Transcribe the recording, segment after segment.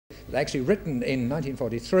actually written in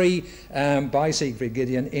 1943 by Siegfried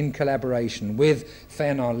Gideon in collaboration with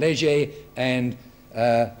Fernand Léger and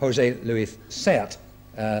José Luis Sert,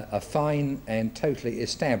 a fine and totally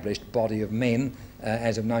established body of men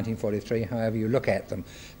as of 1943, however you look at them.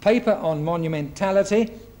 Paper on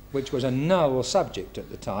monumentality, which was a null subject at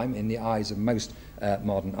the time in the eyes of most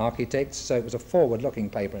modern architects, so it was a forward-looking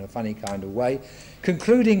paper in a funny kind of way,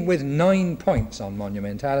 concluding with 9 points on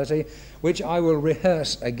monumentality, which I will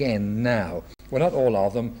rehearse again now. Well, not all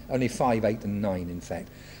of them, only 5, 8 and 9 in fact.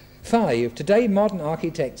 5, today modern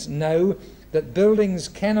architects know that buildings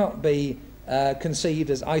cannot be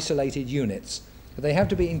conceived as isolated units. They have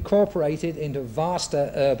to be incorporated into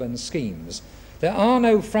vaster urban schemes. There are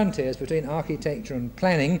no frontiers between architecture and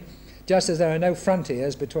planning, just as there are no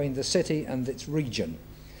frontiers between the city and its region.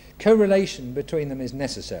 Correlation between them is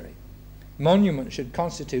necessary. Monuments should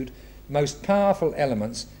constitute most powerful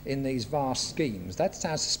elements in these vast schemes. That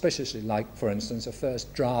sounds suspiciously like, for instance, a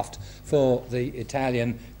first draft for the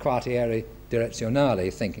Italian Quartieri Direzionale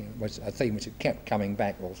a theme which kept coming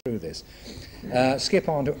back all through this. Skip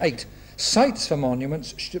on to 8. Sites for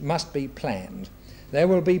monuments must be planned. This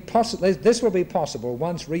will be possible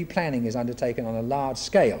once replanning is undertaken on a large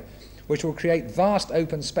scale, which will create vast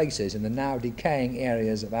open spaces in the now decaying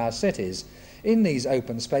areas of our cities. In these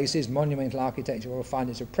open spaces, monumental architecture will find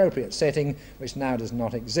its appropriate setting, which now does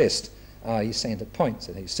not exist. He centre points,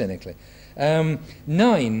 said he cynically.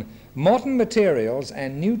 9. Modern materials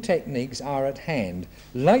and new techniques are at hand.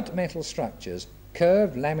 Light metal structures,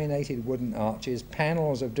 curved laminated wooden arches,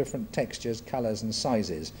 panels of different textures, colours and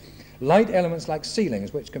sizes. Light elements like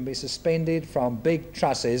ceilings, which can be suspended from big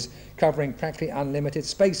trusses covering practically unlimited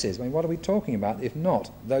spaces. I mean, what are we talking about if not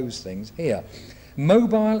those things here?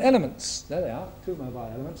 Mobile elements, there they are, 2 mobile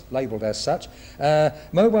elements, labelled as such.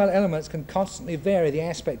 Mobile elements can constantly vary the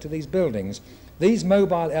aspect of these buildings. These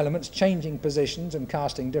mobile elements, changing positions and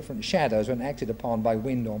casting different shadows when acted upon by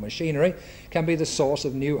wind or machinery, can be the source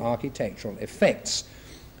of new architectural effects.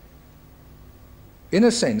 In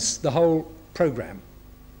a sense, the whole programme,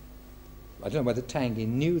 I don't know whether Tanguy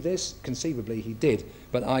knew this, conceivably he did,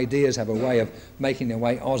 but ideas have a way of making their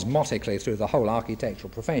way osmotically through the whole architectural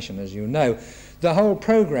profession, as you know. The whole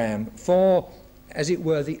programme for, as it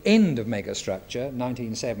were, the end of megastructure,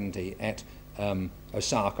 1970 at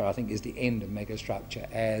Osaka, I think, is the end of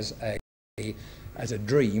megastructure as a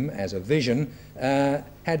dream, as a vision,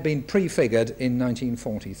 had been prefigured in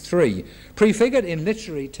 1943. Prefigured in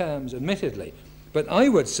literary terms, admittedly, but I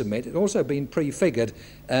would submit it also been prefigured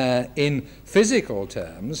in physical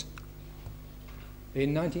terms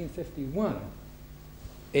in 1951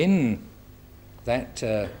 in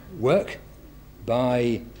that work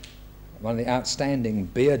by one of the outstanding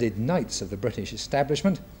bearded knights of the British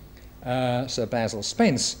establishment, Sir Basil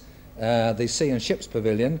Spence, the Sea and Ships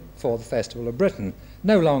Pavilion for the Festival of Britain.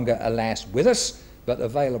 No longer, alas, with us, but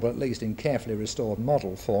available at least in carefully restored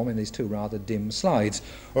model form in these 2 rather dim slides.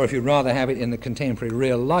 Or if you'd rather have it in the contemporary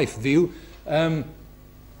real-life view,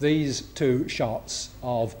 these 2 shots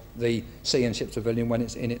of the Sea and Ships Pavilion when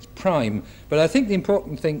it's in its prime. But I think the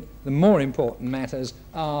important thing, the more important matters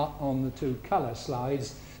are on the 2 colour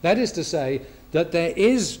slides. That is to say that there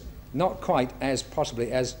is, not quite as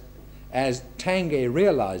possibly as Tanguy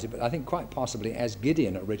realised it, but I think quite possibly as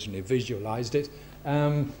Gideon originally visualised it,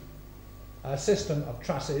 a system of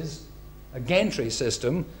trusses, a gantry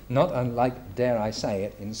system, not unlike, dare I say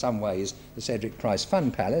it, in some ways, the Cedric Price Fun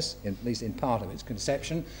Palace, at least in part of its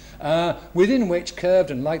conception, within which curved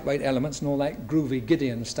and lightweight elements and all that groovy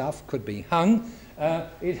Gideon stuff could be hung.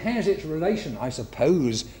 It has its relation, I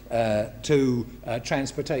suppose, to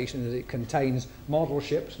transportation, as it contains model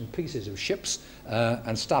ships and pieces of ships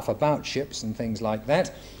and stuff about ships and things like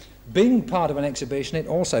that. Being part of an exhibition, it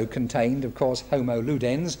also contained, of course, homo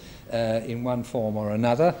ludens in one form or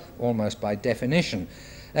another, almost by definition.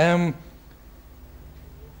 I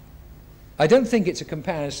don't think it's a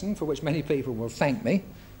comparison for which many people will thank me.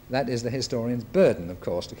 That is the historian's burden, of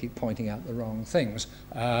course, to keep pointing out the wrong things.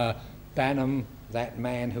 Banham, that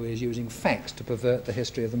man who is using facts to pervert the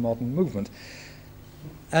history of the modern movement.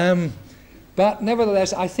 But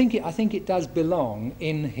nevertheless, I think it does belong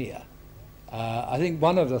in here. I think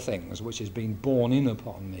one of the things which has been borne in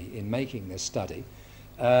upon me in making this study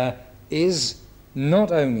is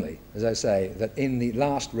not only, as I say, that in the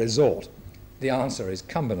last resort the answer is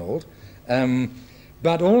Cumbernauld,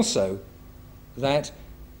 but also that,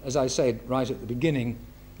 as I said right at the beginning,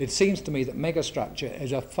 it seems to me that megastructure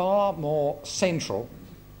is a far more central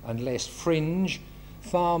and less fringe,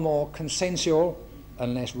 far more consensual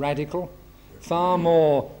and less radical, far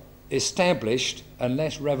more established and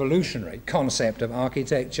less revolutionary concept of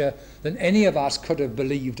architecture than any of us could have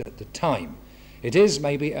believed at the time. It is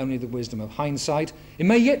maybe only the wisdom of hindsight. It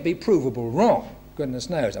may yet be provable wrong, goodness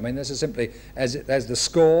knows. I mean, this is simply as the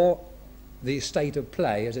score, the state of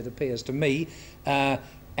play, as it appears to me, as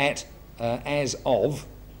of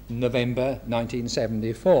November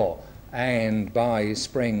 1974. And by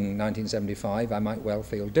spring 1975, I might well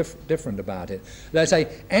feel different about it. Let's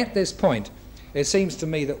say, at this point, it seems to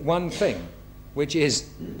me that one thing, which is,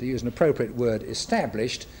 to use an appropriate word,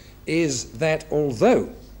 established, is that although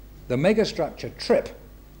the megastructure trip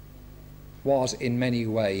was in many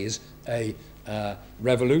ways a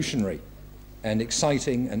revolutionary and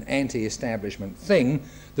exciting and anti-establishment thing,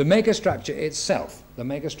 the megastructure itself, the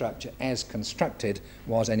megastructure as constructed,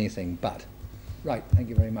 was anything but. Right, thank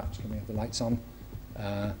you very much. Can we have the lights on,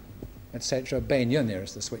 etc. Ben, you're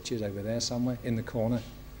nearest the switches over there somewhere in the corner.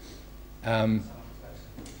 And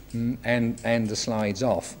the slides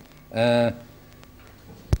off.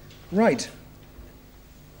 Right.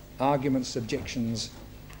 Arguments, objections,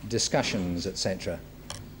 discussions, etc.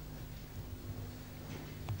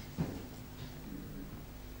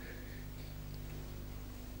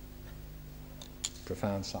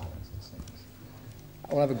 Profound silence.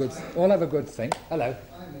 All have a good think. Hello.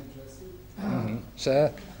 I'm interested.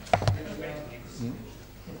 Sir.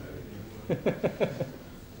 The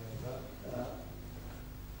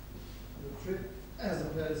trip, as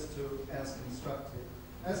opposed to as constructed.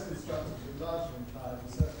 As constructed is largely implied, and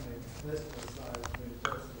certainly most of the slides when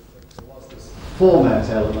first there was this format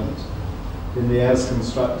element in the as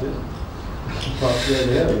constructed, quite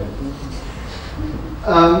really earlier.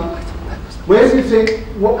 Where do you think,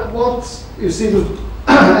 what you see,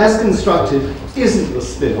 as constructed isn't the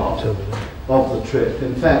spin-off of the trip.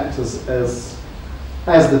 In fact, as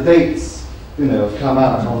the dates, have come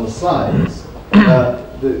out on the slides,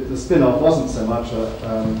 the spin-off wasn't so much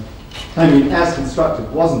as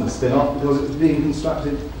constructed wasn't a spin-off because it was being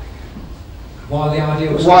constructed while the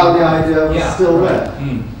idea was still there.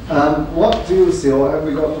 What do you see, or have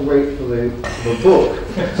we got to wait for the book?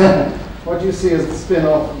 What do you see as the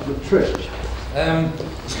spin-off of the trip?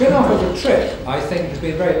 The spin-off of the trip, I think, has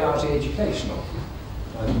been very largely educational.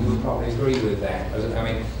 I think you would probably agree with that. I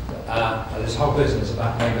mean, this whole business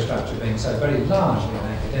about megastructure being so very largely an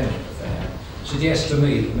academic affair suggests to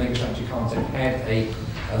me that the megastructure concept had a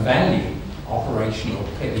value, operational,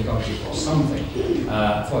 pedagogical, or something,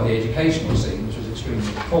 for the educational scene, which was extremely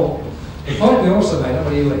important. The point we also made,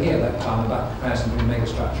 nobody you were here that time, about the comparison between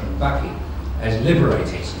megastructure and Bucky as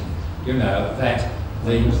liberators, that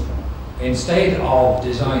instead of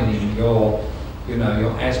designing your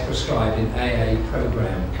as prescribed in AA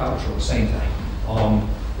program cultural centre on,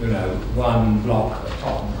 one block of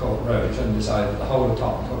Tottenham Court Road, and decided that the whole of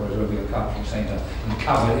Tottenham Court Road will be a cultural centre and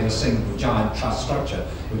covered in a single giant truss structure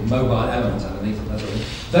with mobile elements underneath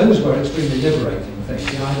it. Those were extremely liberating things.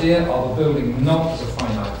 The idea of a building not as a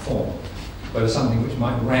finite form, but as something which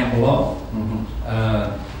might ramble on,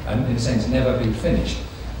 and in a sense never be finished.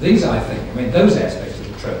 These, I think, those aspects of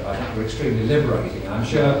the trip, I think, were extremely liberating. I'm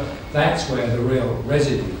sure that's where the real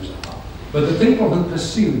residues are. But the people who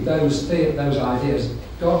pursued those ideas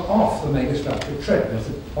got off the megastructure trip. There's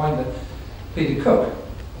the point that Peter Cook,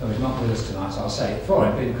 who is not with us tonight, so I'll say it for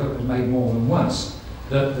him, Peter Cook has made more than once,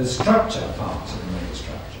 that the structure parts of the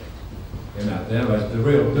megastructure, there were the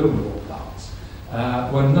real buildable parts,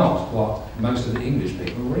 were not what most of the English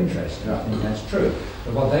people were interested in. I think that's true.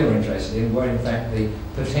 But what they were interested in were, in fact, the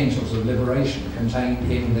potentials of liberation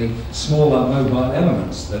contained in the smaller mobile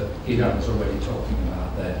elements that Gideon was already talking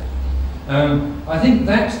about there. I think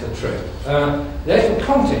that's the trip. The actual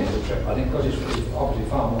content of the trip, I think, because it's obviously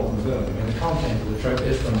far more than the building, the content of the trip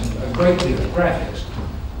is from a great deal of graphics.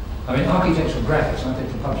 Architectural graphics,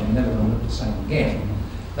 architectural publishing, never going to look the same again.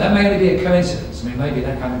 That may only be a coincidence. Maybe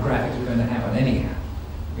that kind of graphics are going to happen anyhow,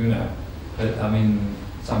 But,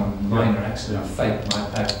 some minor accident of fate might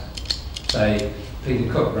have, say, Peter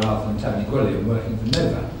Cook rather than Tony Gwilliam working for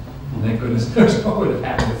Nova. And then goodness knows what would have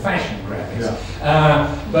happened to fashion graphics.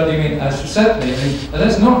 But certainly,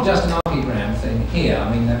 there's not just an archigram thing here.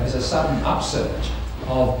 There is a sudden upsurge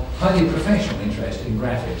of highly professional interest in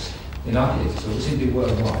graphics in architecture, which seems to be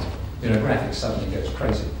worldwide. Graphics suddenly goes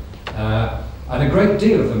crazy. And a great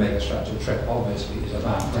deal of the megastructure trip, obviously, is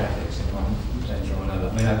about graphics in one sense or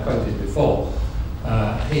another. I've quoted before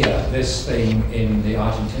here this thing in the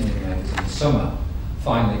Argentinian magazine Summer,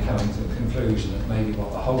 finally coming to the conclusion that maybe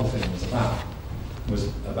what the whole thing was about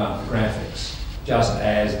the graphics, just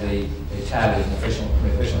as the Italian official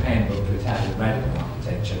handbook to Italian radical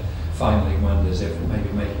architecture finally wonders if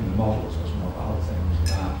maybe making the models was what the whole thing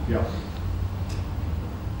was about.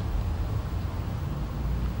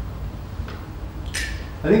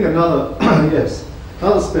 I think another, yes,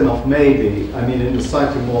 another spin-off may be, I mean, in a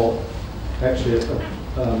slightly more, actually,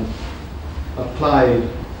 applied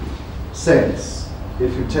sense,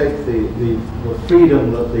 if you take the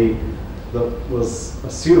freedom that was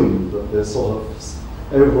assumed that this sort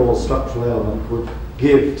of overall structural element would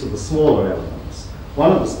give to the smaller elements,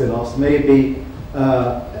 one of the spin-offs may be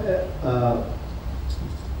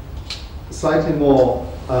slightly more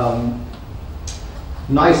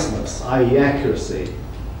niceness, i.e. accuracy,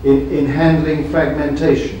 in handling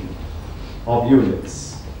fragmentation of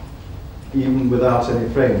units, even without any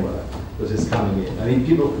framework that is coming in. I mean,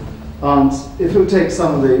 people aren't, if you take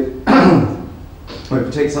some of the, or if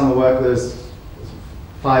you take some of the work of those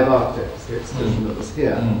 5 architects, the exhibition that was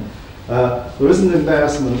here, there is an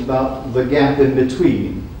embarrassment about the gap in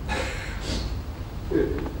between.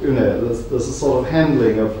 You know, there's a sort of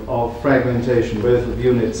handling of fragmentation, both of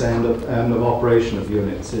units and of operation of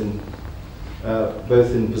units, in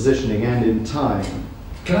both in positioning and in time.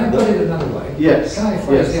 Can I put it another way? Yes. Can I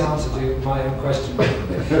phrase yes. the answer to my own question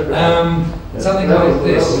differently? Something that like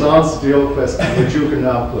this. That was an answer to your question, which you can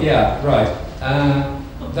now put. Yeah, right.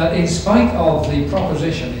 That in spite of the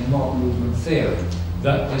proposition in modern movement theory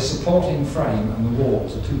that the supporting frame and the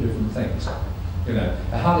walls are 2 different things, you know,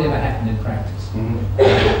 it hardly ever happen in practice.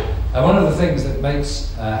 And one of the things that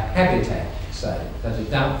makes habitat, say, that a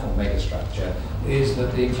doubtful megastructure is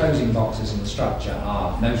that the enclosing boxes in the structure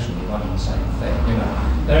are notionally one and the same thing. You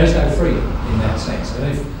know, there is no freedom in that sense. And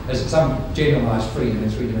if there's some generalised freedom in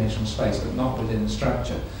 3-dimensional space, but not within the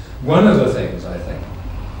structure. One of the things I think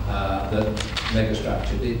that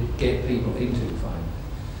megastructure did get people into, finally,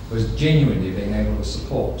 was genuinely being able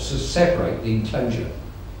to separate the enclosure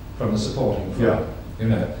from the supporting frame. You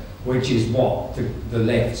know, which is what the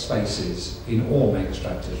left spaces in all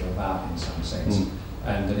megastructures are about in some sense.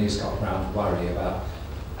 And Denise got round to worry about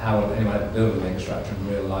how anyone ever build a megastructure in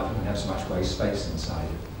real life and have so much waste space inside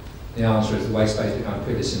it. The answer is the waste space becomes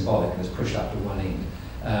pretty symbolic and is pushed up to one end,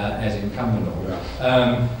 as in Cumbernauld.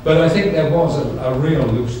 But I think there was a real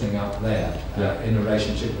loosening up there in the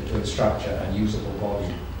relationship between structure and usable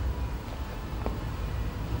volume.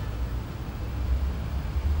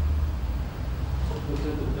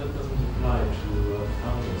 That doesn't apply to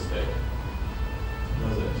founding state,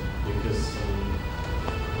 does it? Because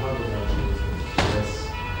how do I less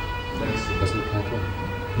flexible? Doesn't apply to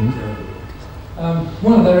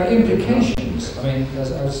well, there are implications. I mean,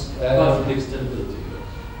 Apart from extendability.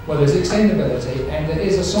 Well, there's extendability, and there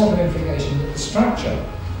is a sort of implication that the structure,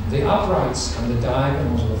 the uprights and the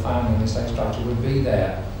diagonals of the founding estate structure would be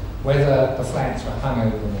there, whether the flats were hung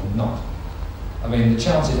over them or not. I mean, the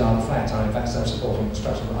chances are the flats are in fact self-supporting the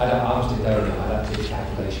structure, but I don't honestly know it. I'd have to do the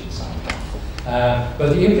calculations sometime. But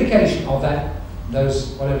the implication of that,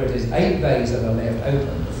 those, whatever it is, 8 bays that are left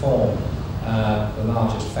open to form the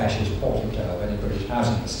largest fascist portico of any British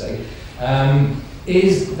housing estate,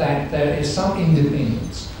 is that there is some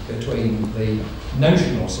independence between the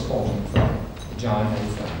notional supporting frame, the giant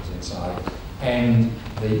A-frames inside, and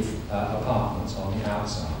the apartments on the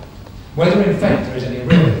outside. Whether in fact there is any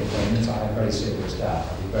real independence, I have very serious doubt.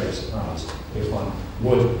 I'd be very surprised if one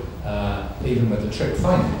would, even with the trick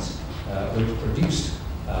finance, which produced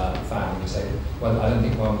founding estate, well, I don't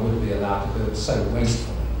think one would be allowed to build so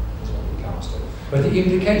wastefully, is what it comes to. But the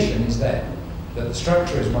implication is there, that the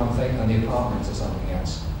structure is one thing and the apartments are something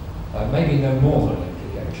else. Maybe no more than an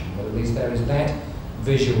implication, but at least there is that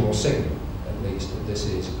visual signal, at least, that this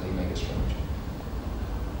is a megastructure.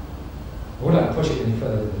 I wouldn't push it any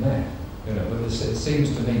further than that, you know, but it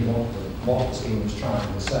seems to me what the scheme is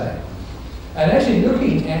trying to say. And actually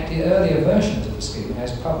looking at the earlier versions of the scheme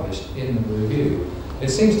as published in the review, it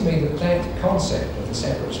seems to me that that concept of the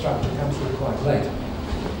separate structure comes through quite late.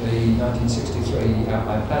 The 1963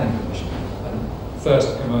 Outline Planning Commission and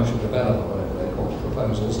first commercial developer, whatever they're called,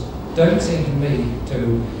 proposals, don't seem to me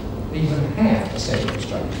to even have a separate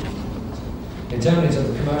structure. It's only to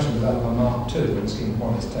the commercial developer Mark II when scheme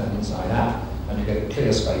 1 is turned inside out and you get a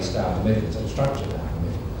clear space down the middle, so structure down the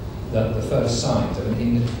middle, that the first signs of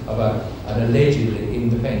an allegedly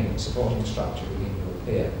independent supporting structure begin to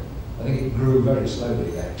appear. I think it grew very slowly,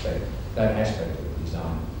 that aspect of the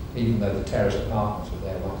design, even though the terraced apartments were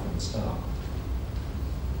there right from the start.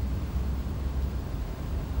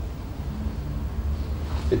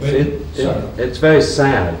 It's very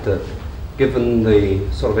sad that, given the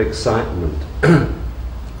sort of excitement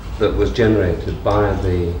that was generated by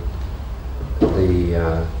the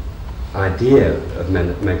idea of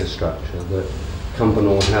megastructure, that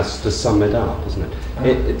Cumbernauld has to sum it up, isn't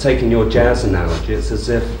it? Taking your jazz analogy, it's as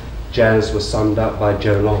if jazz was summed up by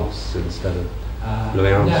Joe Loss instead of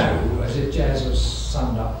Louis Armstrong. No, as if jazz was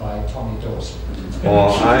summed up by Tommy Dawson. Or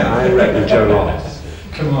I reckon Joe Ross.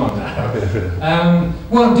 Come on now.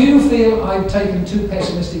 Well, do you feel I've taken too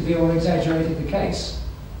pessimistic view or exaggerated the case?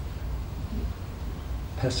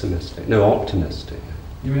 Pessimistic? No, optimistic.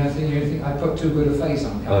 You mean you think I put too good a face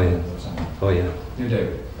on companies or something? Oh yeah. You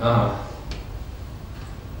do?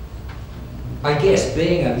 I guess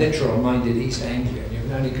being a literal-minded East Anglian, you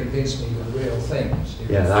can only convince me of real things.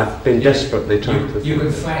 I've been desperately trying to... You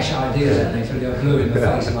can flash ideas at me until you're blue in the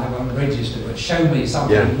face and I won't register, but show me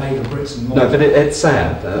something made of bricks and mortar. No, but it's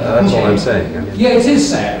sad. That's what I'm saying. I mean, yeah, it is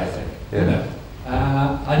sad, I think. Yeah. You know.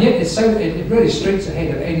 And yet it really streaks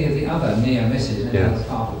ahead of any of the other near misses in any other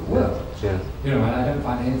part of the world. Yeah. You know, I don't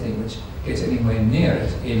find anything which gets anywhere near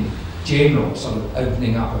it in general sort of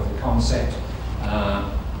opening up of the concept,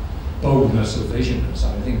 boldness of vision and so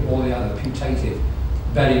on. I think all the other putative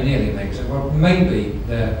very nearly makes it. Well, maybe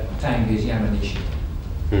the Tangi's Yamanishi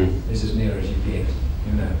is as near as you get,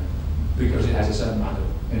 you know, because it has a certain amount of,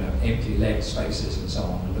 you know, empty leg spaces and so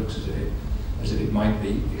on. It looks as if it might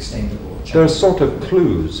be extendable. There are sort of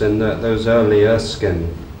clues in those early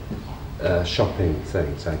Erskine shopping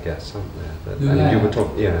things, I guess, aren't there? And you were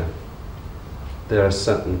talking, there are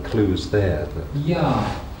certain clues there.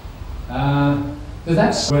 But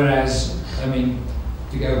that's, whereas, I mean,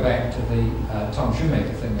 to go back to the Tom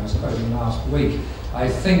Shoemaker thing I was quoting last week, I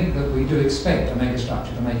think that we do expect a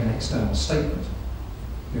megastructure to make an external statement,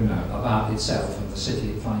 you know, about itself and the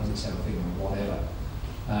city it finds itself in or whatever.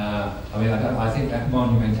 I mean, I think that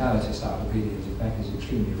monumentality stuff obedience in fact is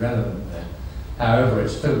extremely relevant there. However,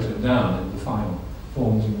 it's filtered down in the final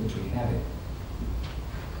forms in which we have it.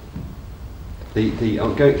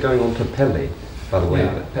 Going on to Pelly, by the way,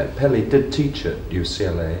 Pelly did teach at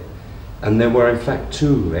UCLA, and there were in fact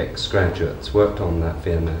 2 ex-graduates worked on that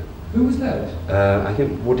Vienna. Who was that? I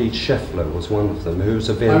think Woody Scheffler was one of them, who's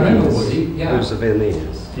a Viennese. I remember Woody, Who's a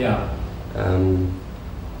Viennese. Yeah.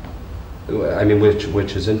 I mean,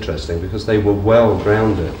 which is interesting because they were well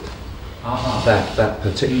grounded that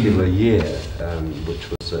particular year, which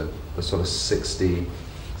was a sort of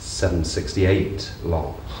 67, 68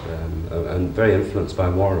 lot, and very influenced by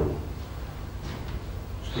Warren.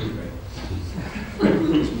 Excuse me.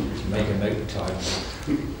 Make a note of time.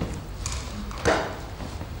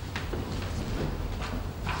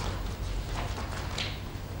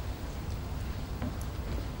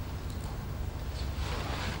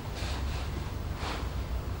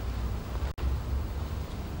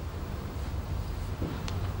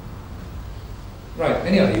 Right,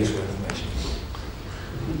 any other useful information?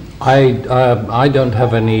 I don't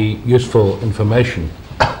have any useful information.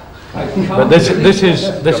 But this is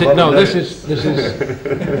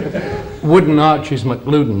Wooden Arches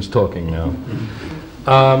McLuden's talking now.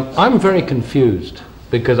 I'm very confused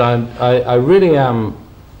because I really am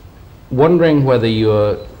wondering whether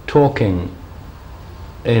you're talking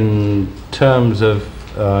in terms of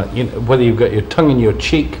you know, whether you've got your tongue in your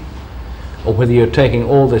cheek, or whether you're taking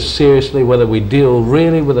all this seriously, whether we deal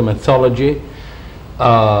really with a mythology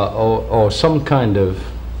or some kind of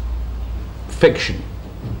fiction,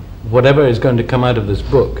 whatever is going to come out of this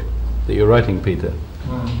book that you're writing, Peter.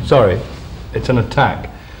 Sorry, it's an attack.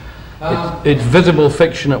 It's visible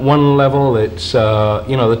fiction at one level. It's you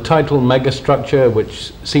know, the title Megastructure,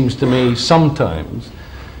 which seems to me sometimes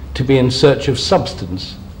to be in search of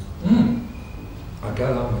substance. I'll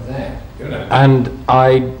go along with that. You know. And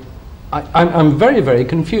I'm very, very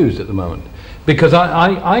confused at the moment because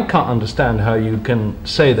I can't understand how you can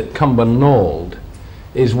say that Cumbernauld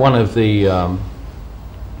is one of the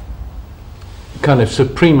kind of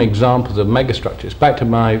supreme examples of megastructures. Back to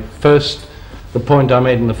the point I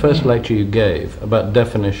made in the first lecture you gave about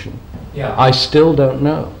definition. Yeah. I still don't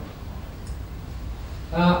know.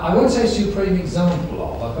 I won't say supreme example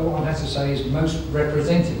of, but what one has to say is most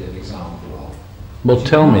representative example of. Well,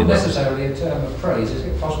 tell me that. Not necessarily a term of praise.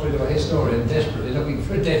 It's possibly to a historian desperately looking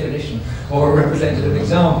for a definition or a representative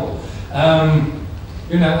example.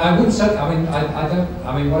 You know, I wouldn't say. I mean,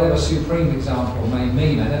 I mean, whatever supreme example may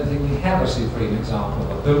mean, I don't think we have a supreme example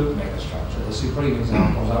of a built megastructure. The supreme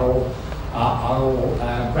examples are all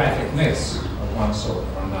graphic myths of one sort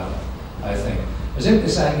or another. I think. I'm simply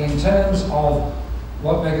saying, in terms of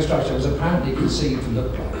what megastructure was apparently conceived to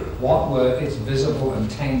look like, what were its visible and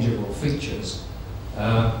tangible features,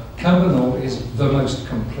 Cumbernauld is the most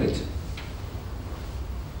complete.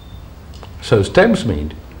 So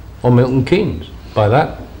Stebbsmead or Milton Keynes, by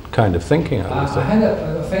that kind of thinking, I would I think. had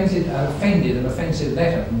an offensive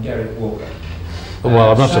letter from Derek Walker.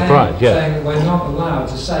 Well, I'm not surprised, yeah. Saying that we're not allowed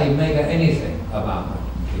to say mega anything about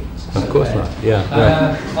Milton Keynes. Of course not, yeah.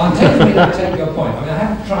 Right. On Thamesmead, I take your point. I mean, I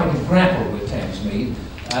haven't tried to grapple with Thamesmead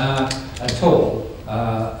at all.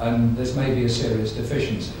 and this may be a serious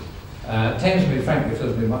deficiency. Thamesmead, frankly,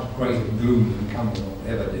 fills me with much greater gloom than Cumbernauld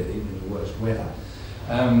ever did, even in the worst weather.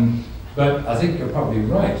 But I think you're probably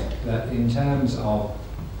right that in terms of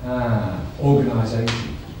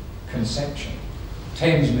organisation, conception,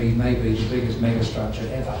 Thamesmead may be the biggest megastructure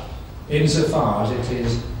ever, insofar as it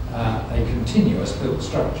is a continuous built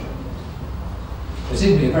structure. It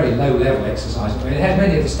seems to be a very low-level exercise. I mean, it has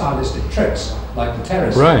many of the stylistic tricks, like the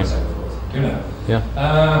terraces and so forth, you know. Yeah.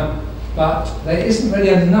 But there isn't really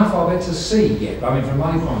enough of it to see yet. I mean, from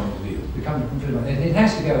my point of view, it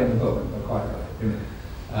has to go in the book, quite right, you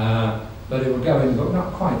know. But it will go in the book,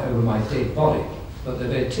 not quite over my dead body, but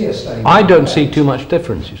there'll be a tear stain. I don't see too much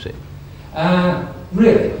difference, you see.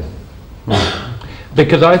 Really?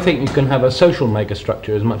 Because I think you can have a social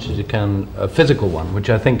megastructure as much as you can a physical one, which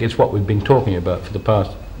I think is what we've been talking about for the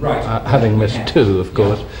past, having missed 2, of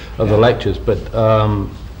course, of the lectures, but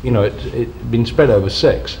you know, it's been spread over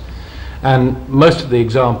 6. And most of the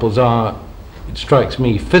examples are, it strikes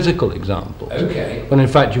me, physical examples. Okay. When in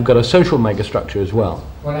fact you've got a social megastructure as well.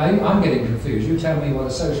 Well, I'm getting confused. You tell me what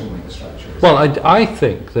a social megastructure is. Well, I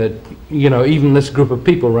think that, you know, even this group of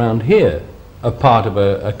people around here are part of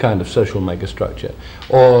a kind of social megastructure,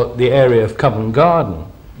 or the area of Covent Garden,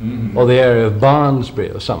 or the area of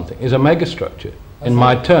Barnsbury or something, is a megastructure in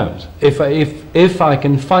my terms. If I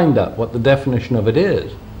can find out what the definition of it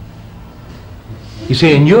is. You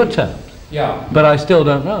see, in your terms. Yeah. But I still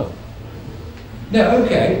don't know. No,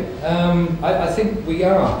 okay. I think we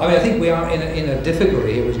are. I mean, I think we are in a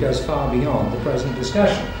difficulty here which goes far beyond the present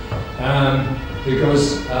discussion.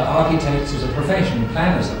 Because architects as a profession,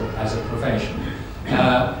 planners as a profession,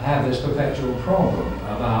 have this perpetual problem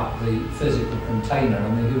about the physical container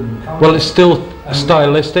and the human context. Well, it's still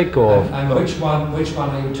stylistic, or... And which one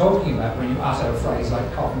are you talking about when you utter a phrase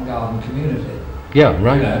like Covent Garden community? Yeah,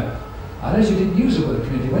 right. You know, I noticed you didn't use the word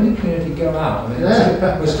community. When did community go out? I mean,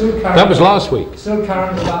 we're still current. That was last week. Still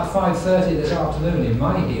current about 5:30 this afternoon in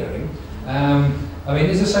my hearing. I mean,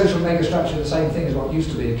 is a social megastructure the same thing as what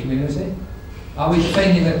used to be a community? Are we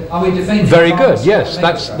defending it? Are we defending? Very good. Yes,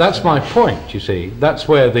 that's my point. You see, that's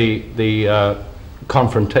where the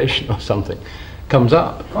confrontation or something comes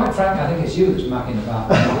up. Quite frankly, I think it's you that's mucking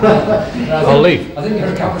about. I'll leave. I think you're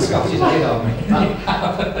a couple of scotches ahead of me.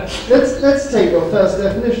 Let's take your first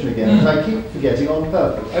definition again, I keep forgetting on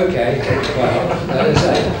purpose. Okay, well, as I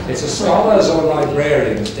say, it's a scholar's or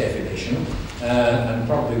librarian's definition, and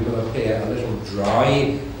probably will appear a little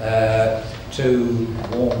dry to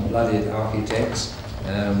warm-blooded architects,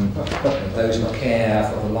 and those who care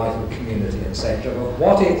for the life of community, etc. But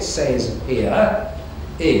what it says here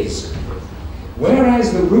is,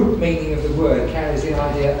 whereas the root meaning of the word carries the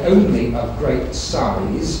idea only of great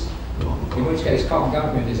size, in which case Covent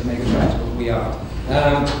Garden is a megastructure, but we are,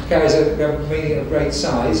 carries a meaning of great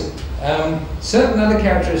size, certain other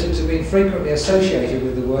characteristics have been frequently associated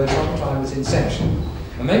with the word from the time of its inception.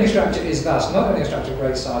 A megastructure is thus not only a structure of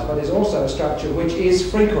great size, but is also a structure which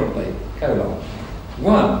is frequently,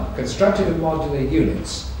 1, constructed of modular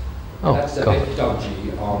units. Oh, that's a God. bit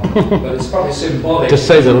dodgy, but it's probably symbolic. To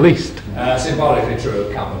say the least. Symbolically true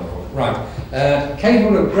of Cumbernauld. Right.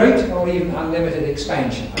 Capable of great or even unlimited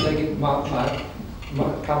expansion. I think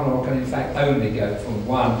Cumbernauld can in fact only go from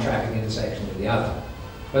one traffic intersection to the other.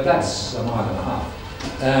 But that's a mile and a half.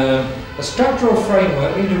 A structural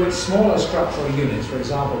framework into which smaller structural units, for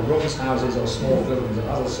example rooms, houses or small buildings of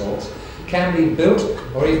other sorts, can be built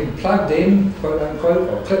or even plugged in, quote unquote,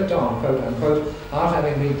 or clipped on, quote unquote, after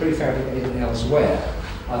having been prefabricated elsewhere.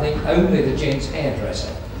 I think only the gents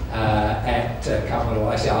hairdresser at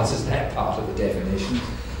Cumbernauld actually answers that part of the definition.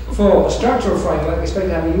 4, a structural framework expected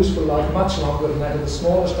to have a useful life much longer than that of the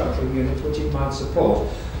smaller structural units which it might support.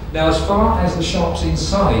 Now, as far as the shops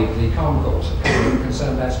inside the concourse are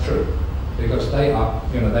concerned, that's true, because they are,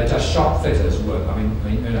 you know, they're just shop fitters' work. I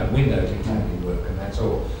mean, you know, windows exactly work, and that's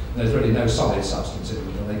all. And there's really no solid substance in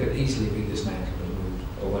them, and they could easily be dismantled and moved,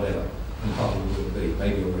 or whatever, and probably would be.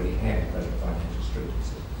 Maybe already have present financial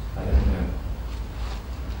streets. I don't know.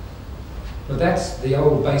 But that's the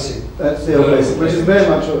old basic. That's the old basic, which is very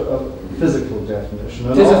much a physical definition.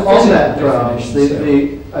 And It is a on that physical grounds,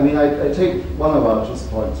 definition, I mean, I take one of Archer's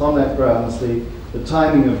points. On that grounds, the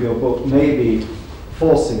timing of your book may be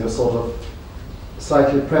forcing a sort of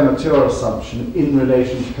slightly premature assumption in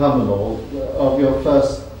relation to Cumbernauld of your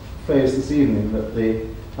first phrase this evening, that the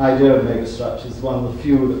idea of megastructure is one of the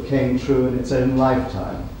few that came true in its own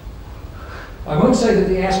lifetime. I won't say that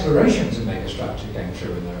the aspirations of megastructure came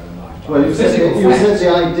true in their own lifetime. Well, you said the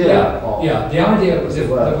idea of the idea was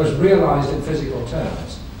that was realised in physical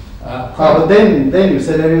terms. but then you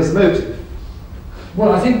said there was motive.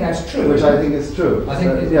 Well, I think that's true. Which I think is true. I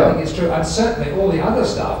think it's true. And certainly all the other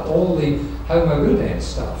stuff, all the Homo ludens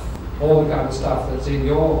stuff, all the kind of stuff that's in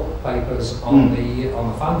your papers on the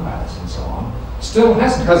Fun Palace and so on, still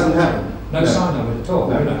hasn't happened. No sign of it at all.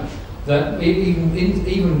 No. You know, that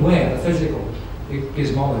even where the physical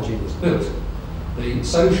gizmology was built, the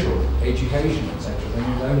social, education, etc.,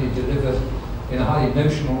 thing was only delivered in a highly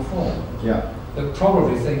notional form. Yeah. But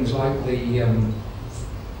probably things like the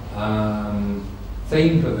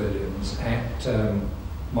theme pavilions at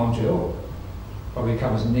Montreal probably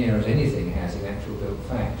come as near as anything has in actual built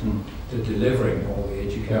fact to delivering all the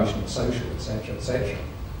education, social, etc., etc.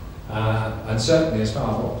 And certainly as far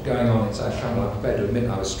as what's going on inside Travel, I'm prepared to admit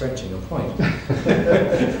I was stretching a point. But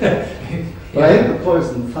I think the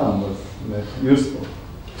poison thumb was useful.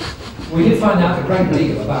 We did find out a great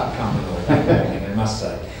deal about Cumbernauld that morning, I must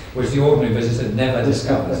say, which the ordinary visitor never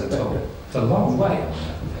discovers at all. It's a long way on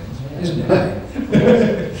that, isn't it?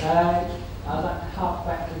 I'd like to hark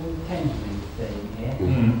back to the Thameslink thing here.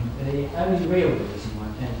 The only real reason why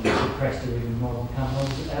Thameslink suppressed the even more than Cumbernauld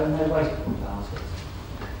was that there were no wastewater baskets.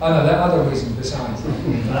 Oh no, there are other reasons besides that.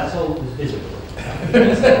 Well, that's all that was visible.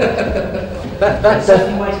 That's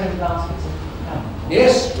Certain wastewater baskets in Cumbernauld.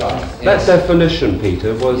 Yes, right. That definition,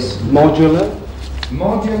 Peter, was modular,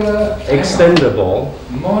 modular, extendable,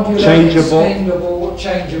 modular, changeable. extendable,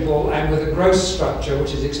 changeable, and with a gross structure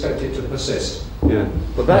which is expected to persist. Yeah,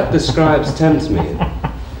 but that describes Thamesmead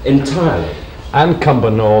entirely. And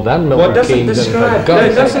Cumbernauld and Well, it doesn't Milton Keynes and describe. for No,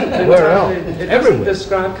 it God's doesn't. sake, where else? It doesn't Everywhere.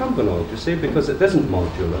 describe Cumbernauld, you see, because it isn't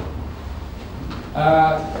modular.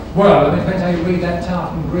 Well, it depends how you read that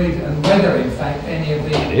tartan grid and whether, in fact, any of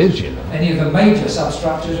It is, you know. the major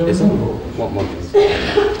substructures are removable. What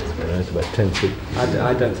modular? It's about 10 feet.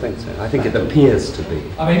 I don't think so. I think it appears to be.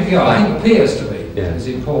 I mean, I think appears to be Yeah. is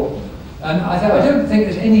important. And I don't think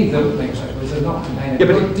there's any built Megastructures which do not contain a Yeah,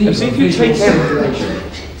 but great deal see, of if you visual take out- simulation.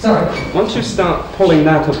 Sorry. Once you start pulling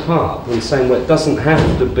that apart and saying, well, it doesn't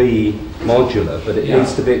have to be modular, but it Yeah.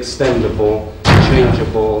 needs to be extendable,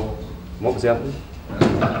 changeable. What was the other one?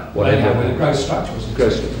 Whatever, with a gross structure was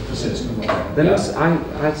Gross. persistent. Then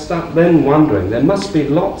I start then wondering, there must be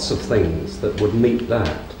lots of things that would meet that,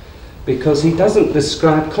 because he doesn't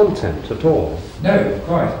describe content at all. No,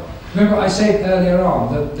 quite. Remember I said earlier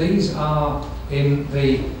on that these are in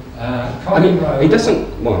the common row. He doesn't,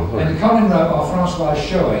 well, In the common row of Francois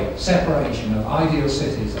Choet, separation of ideal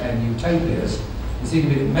cities and utopias. It seems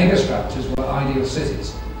to be that megastructures were ideal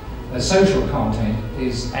cities. Their social content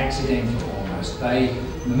is accidental almost. They,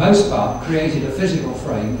 for the most part, created a physical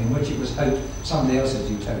frame in which it was hoped somebody else's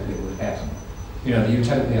utopia would happen. You know, the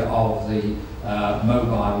utopia of the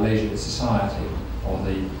mobile leisure society, or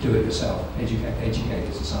the do-it-yourself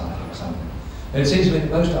educated society or something. And it seems to me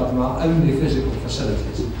that most of them are only physical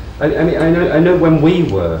facilities. I mean, I know when we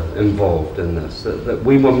were involved in this, that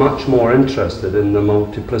we were much more interested in the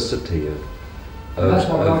multiplicity of And that's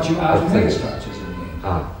what got you out of things. megastructures in the end.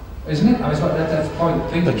 Ah. Isn't it? I mean, that's the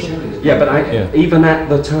point Peter surely is. Yeah, but Yeah. even at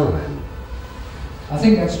the time, I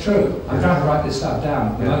think that's true. I'm trying to write this stuff down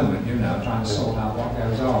at the Yeah. moment, you know, trying to sort out what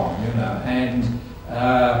goes on, you know, and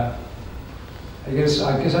I guess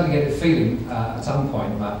I get the feeling at some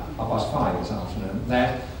point about 5:30 this afternoon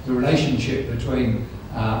that the relationship between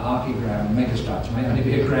archigram and megastructure may only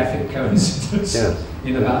be a graphic coincidence Yes.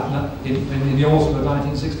 in the autumn of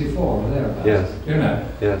 1964 or thereabouts. Yes. You know.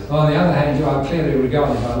 yes. On the other hand, you are clearly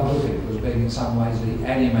regarded by a lot of people as being in some ways the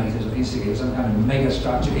animators or instigators of some kind of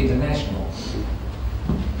megastructure international.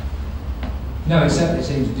 No, it certainly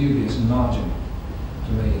seems dubious and marginal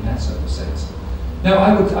to me in that sort of sense. No,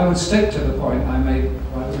 I would stick to the point I made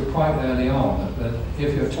quite early on, that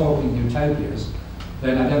if you're talking utopias,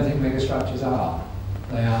 then I don't think megastructures are.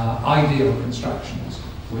 They are ideal constructions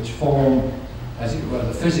which form, as it were,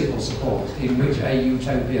 the physical support in which a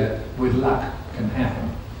utopia with luck can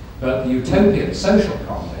happen. But the utopian social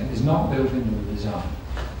content is not built into the design.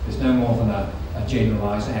 It's no more than a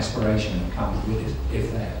generalised aspiration that comes with it,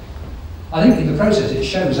 if that. I think in the process it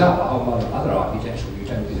shows up a whole lot of other architectural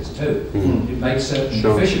utopias too. It makes certain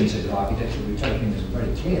Sure. deficiencies of architectural utopianism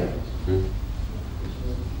very clear.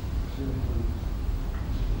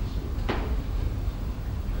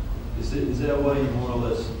 Is that why you more or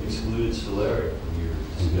less excluded Solari from your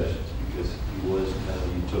discussions? Because he was kind of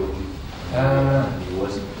utopian, and he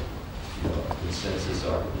wasn't, you know, a consensus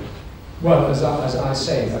architect? Well, as I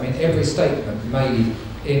said, I mean, every statement made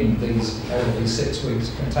in over these 6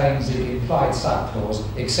 weeks contains the implied sub-clause,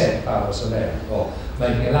 except Paolo Soleri, or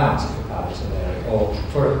making allowances for Paolo Soleri, or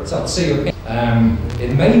for COP.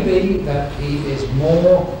 It may be that he is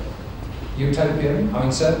more utopian. I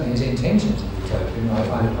mean, certainly his intentions are utopian. I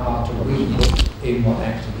find it hard to read in what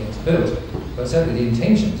actually gets built. But certainly the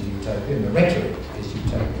intentions are utopian, the rhetoric is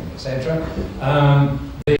utopian, etc.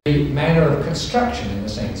 The manner of construction, in a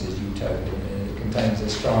sense, is utopian. It contains a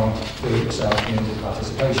strong do-it-yourself community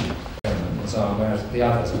participation element and so on, whereas the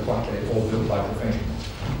others are quite clearly all built by professionals.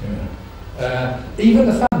 Even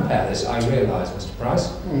the Fun Palace, I realise, Mr.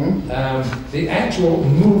 Price, the actual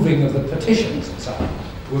moving of the partitions and so on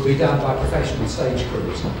would be done by professional stage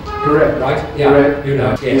crews. Correct. Right? Yeah. Correct. You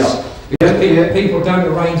know, yes. Because people don't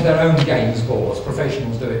arrange their own games boards,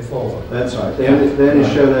 professionals do it for them. That's right. They only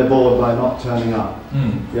show their board by not turning up.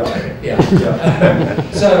 Yeah.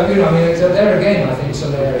 Yeah. So, you know, I mean, so there again, I think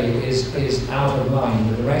Soleri is out of line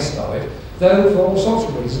with the rest of it, though for all sorts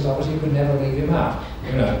of reasons, obviously, you could never leave him out.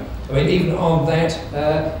 You know, I mean, even on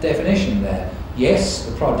that definition there, yes,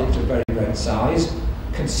 the projects are very great size.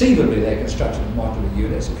 Conceivably, they're constructed in modular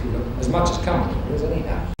units, if you look, as much as company is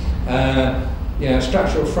anyhow. You know,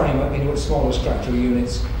 structural framework in which smaller structural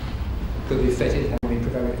units could be fitted,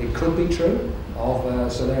 it could be true of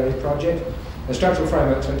Soleri's project. The structural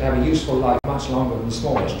frameworks are to have a useful life much longer than the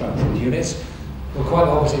smaller structural units. Well, quite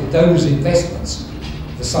obviously, those investments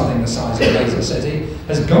for something the size of Laser City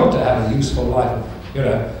has got to have a useful life of, you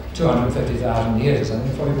know, 250,000 years. I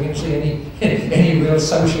think before we can see any real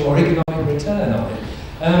social or economic return on it.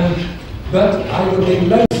 But I would be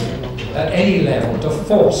loath at any level to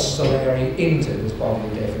force Soleri into this body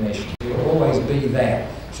of definition. He will always be there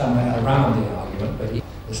somewhere around the argument, but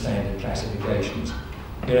the standard classifications.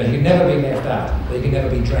 You know, he can never be left out, but he can never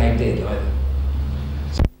be dragged in either.